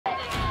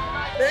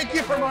Thank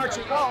you for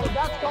marching. Oh,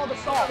 that's called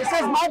assault. This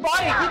is my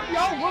body. Keep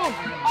your roof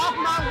off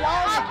my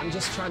wallet. I'm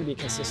just trying to be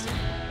consistent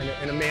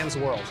in a man's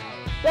world.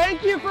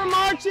 Thank you for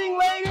marching,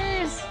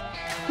 ladies.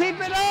 Keep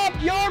it up.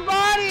 Your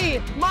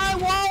body, my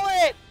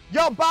wallet.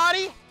 Your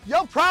body,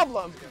 your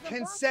problem.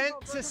 Consent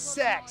to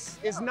sex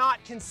is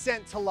not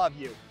consent to love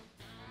you.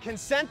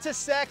 Consent to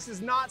sex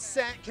is not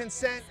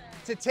consent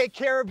to take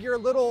care of your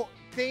little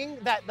thing,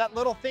 that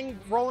little thing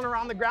rolling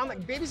around the ground.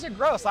 Like, babies are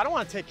gross. I don't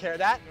want to take care of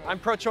that. I'm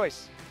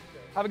pro-choice.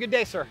 Have a good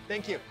day, sir.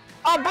 Thank you.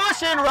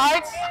 Abortion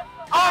rights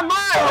are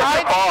my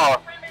rights.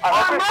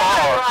 Are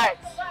my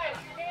rights.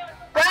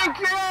 Thank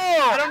you.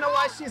 I don't know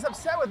why she's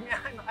upset with me.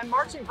 I'm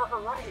marching for her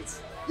rights.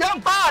 Your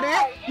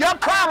body, your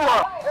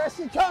problem. There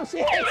she comes. She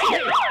hates me.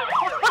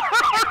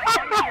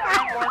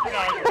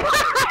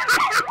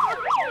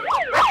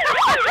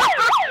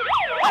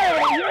 Hey,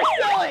 you're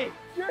silly.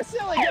 You're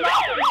silly. Get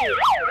off of me.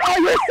 Oh,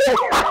 you're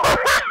silly.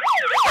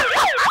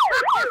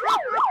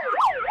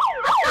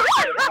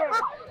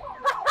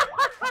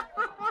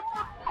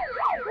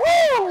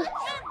 Woo!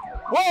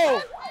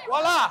 Whoa!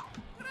 Voila!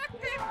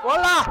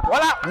 Voila!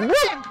 Voila! Woo!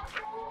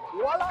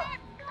 Voila!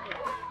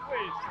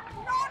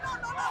 No.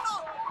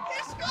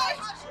 This guy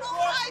has no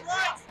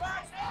rights.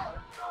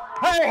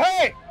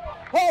 Hey!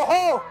 Ho,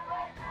 ho!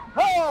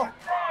 Ho!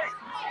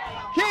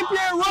 Keep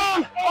your room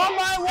on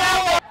my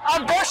wall!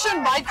 Abortion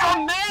rights are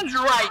man's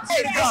rights!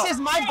 Hey, this is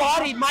my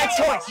body, my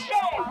choice.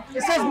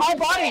 This is my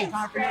body.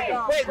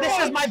 Wait, this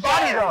is my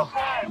body though.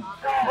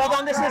 Hold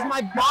on, this is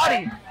my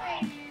body.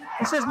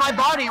 This is my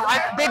body.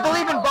 They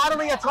believe in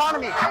bodily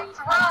autonomy. I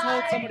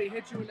told somebody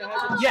hit you in the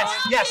head.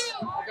 Yes.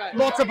 Okay.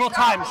 Multiple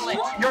times.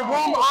 Your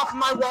room off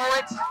my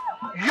wallet.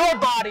 Your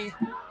body.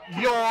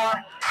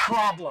 Your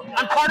problem.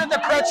 I'm part of the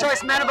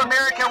Pro-Choice Men of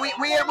America. We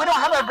don't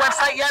have a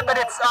website yet, but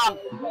it's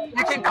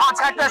you can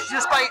contact us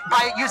just by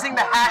using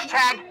the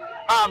hashtag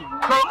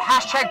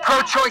hashtag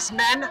Pro-Choice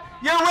Men.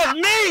 You're with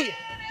me.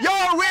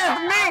 You're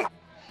with me.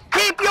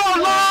 Keep your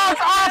laws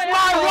off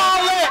my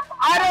wallet.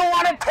 I don't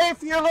want to pay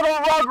for your little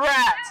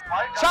rugrats.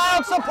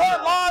 Child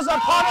support laws are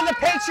part of the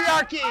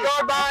patriarchy.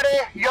 Your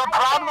body, your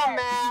problem,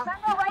 man.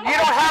 You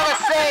don't have a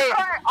say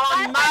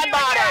on my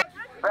body.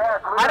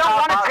 I don't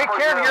want to take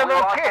care of your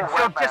little kid,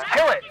 so just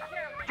kill it.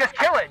 Just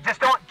kill it.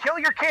 Just don't kill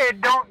your kid.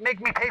 Don't make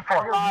me pay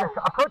for it. You're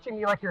approaching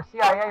me like you're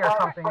CIA or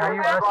something. Are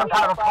you some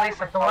kind of police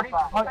authority?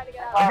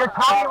 You're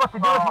telling me what to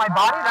do with my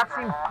body? That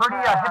seems pretty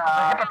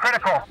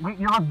hypocritical.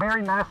 You look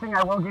very menacing.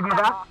 I will give you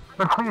that.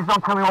 But please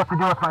don't tell me what to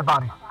do with my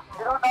body.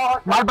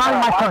 My body,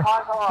 my choice.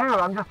 Dude,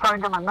 I'm just trying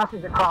to get my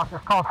message across.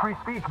 It's called free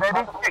speech, baby.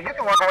 Yeah, you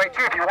can walk away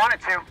too if you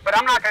wanted to, but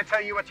I'm not going to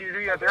tell you what to do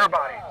with your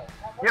body.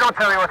 You don't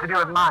tell me what to do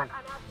with mine.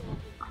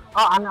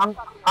 Oh,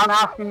 I'm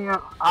asking you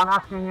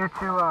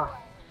to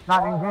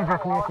not engage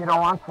with me if you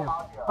don't want to.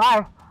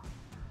 Bye.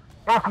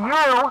 If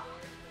you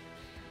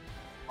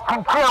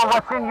can kill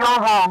what's in your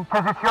home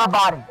because it's your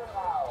body,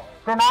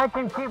 then I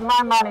can keep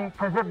my money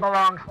because it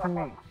belongs to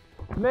me.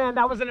 Man,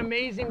 that was an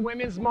amazing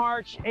women's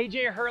march.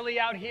 AJ Hurley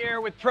out here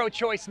with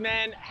Pro-Choice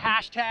Men,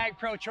 hashtag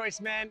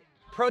Pro-Choice Men.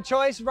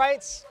 Pro-choice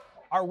rights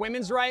are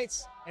women's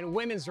rights, and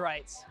women's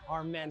rights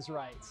are men's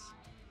rights.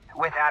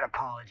 Without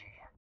apology.